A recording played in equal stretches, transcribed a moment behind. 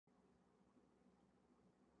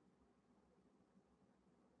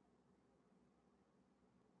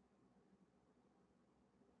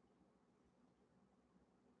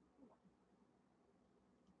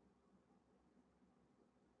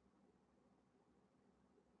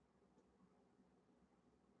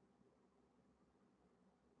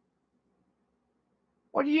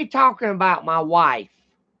What are you talking about, my wife?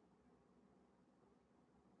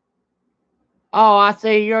 Oh, I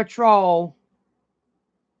see, you're a troll.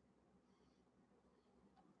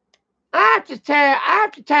 I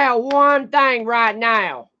have to tell one thing right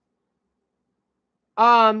now.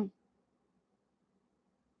 Um,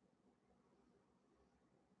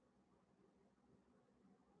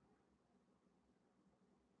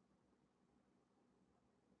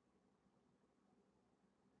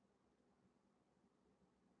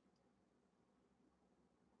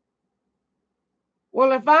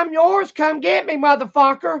 well, if I'm yours, come get me,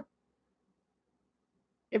 motherfucker.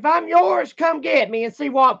 If I'm yours, come get me and see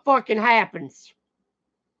what fucking happens.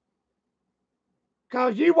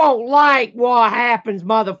 Cause you won't like what happens,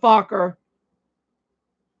 motherfucker.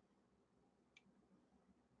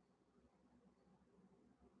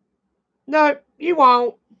 No, you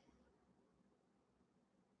won't.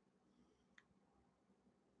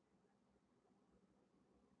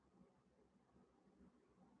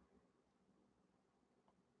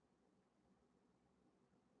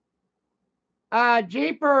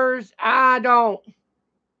 Jeepers, I don't.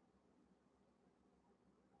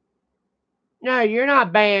 No, you're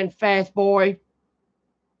not banned, fast boy.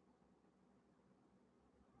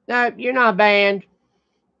 No, you're not banned.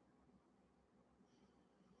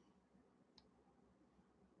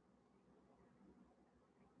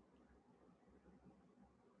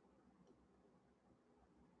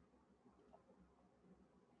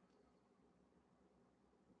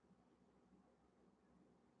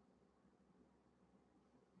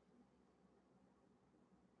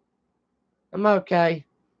 I'm okay.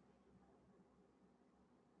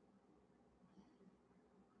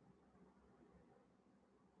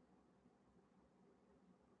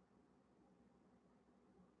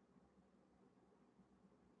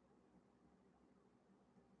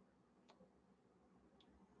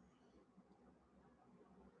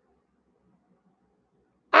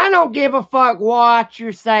 I don't give a fuck what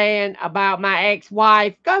you're saying about my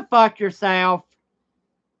ex-wife. Go fuck yourself.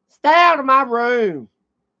 Stay out of my room.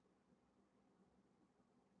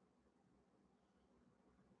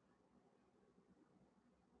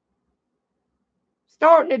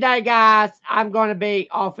 Starting today, guys, I'm going to be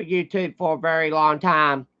off of YouTube for a very long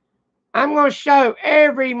time. I'm going to show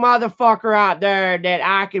every motherfucker out there that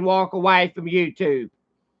I can walk away from YouTube.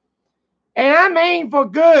 And I mean for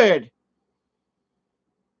good.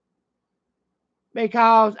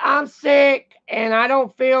 Because I'm sick and I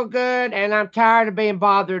don't feel good and I'm tired of being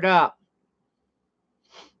bothered up.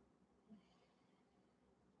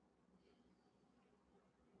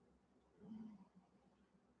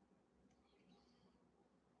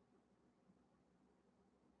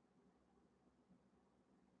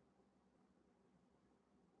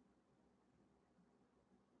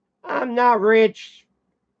 I'm not rich.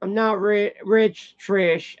 I'm not rich,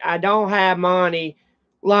 Trish. I don't have money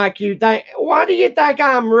like you think. Why do you think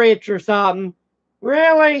I'm rich or something?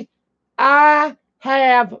 Really? I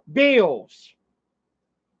have bills.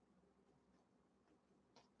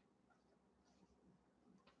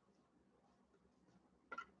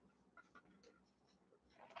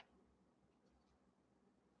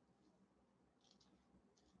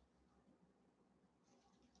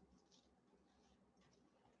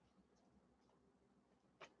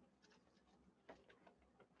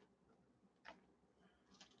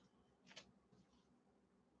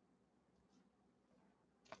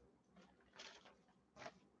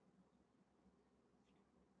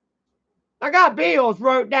 I got bills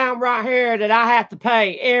wrote down right here that I have to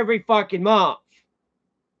pay every fucking month.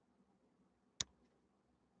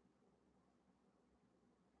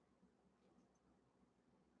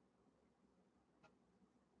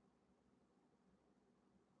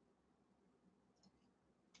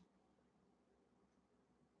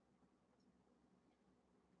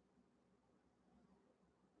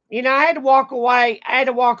 You know, I had to walk away. I had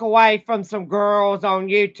to walk away from some girls on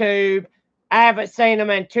YouTube. I haven't seen them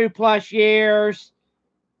in 2+ years.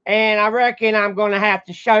 And I reckon I'm going to have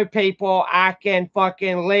to show people I can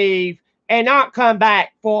fucking leave and not come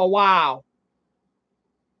back for a while.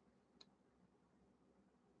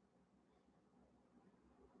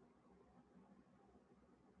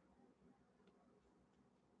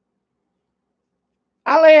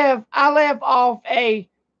 I live off a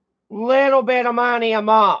little bit of money a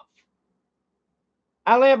month.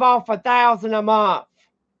 I live off 1,000 a month.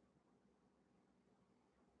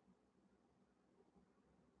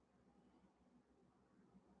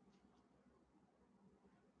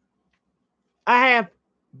 I have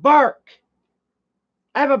Burke.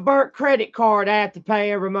 I have a Burke credit card I have to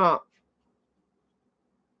pay every month.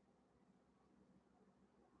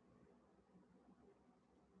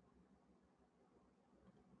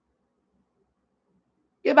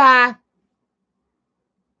 Goodbye.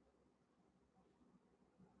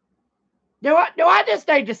 Do I just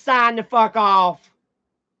need to sign the fuck off?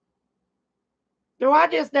 Do I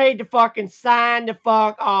just need to fucking sign the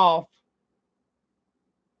fuck off?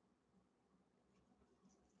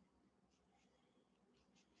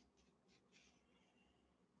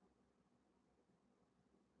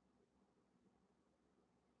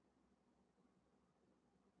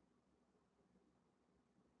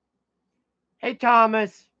 Hey,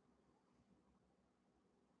 Thomas.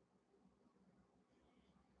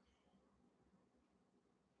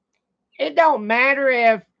 It don't matter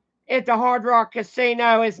if the Hard Rock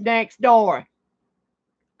Casino is next door.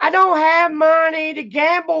 I don't have money to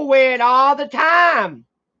gamble with all the time.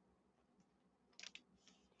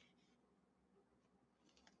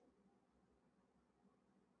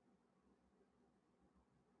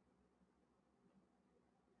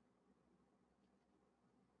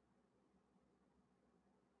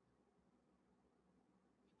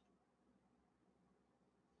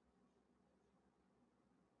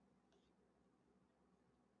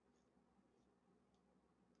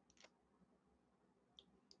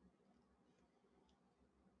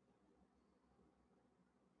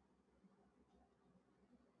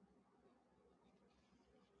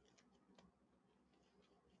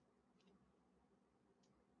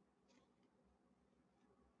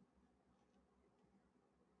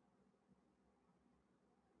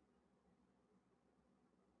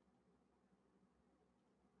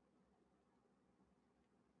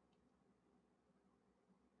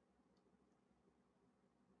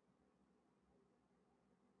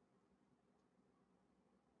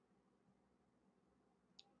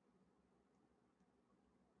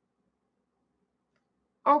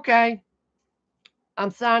 Okay.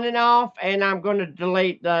 I'm signing off, and I'm going to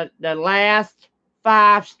delete the last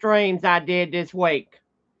 5 streams I did this week.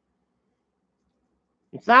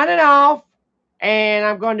 I'm signing off, and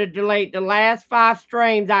I'm going to delete the last 5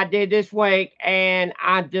 streams I did this week, and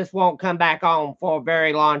I just won't come back on for a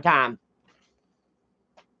very long time.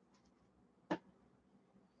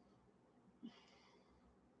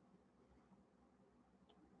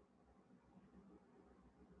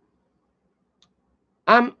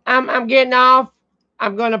 I'm getting off.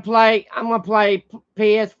 I'm gonna play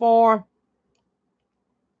PS4.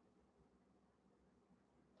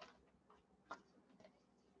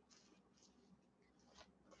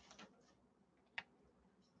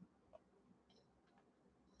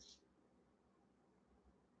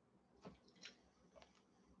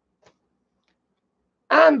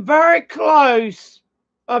 I'm very close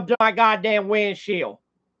up to my goddamn windshield.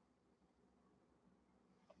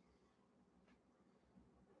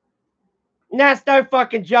 And that's no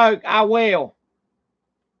fucking joke. I will.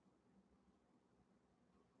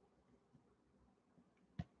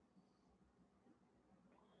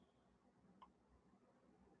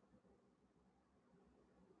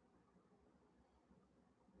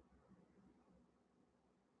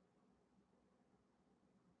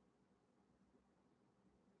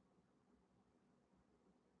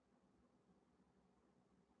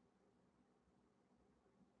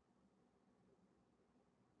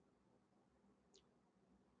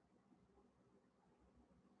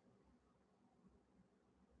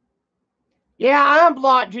 Yeah, I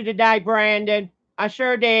unblocked you today, Brandon. I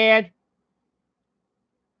sure did.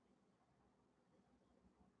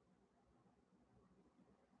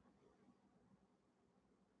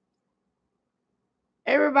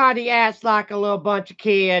 Everybody acts like a little bunch of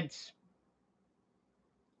kids.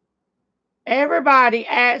 Everybody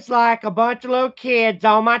acts like a bunch of little kids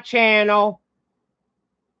on my channel.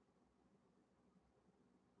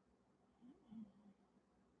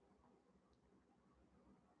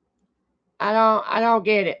 I don't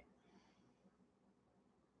get it.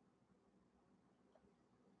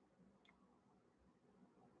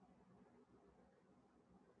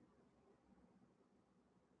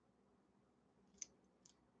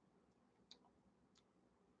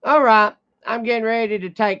 All right, I'm getting ready to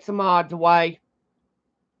take some odds away.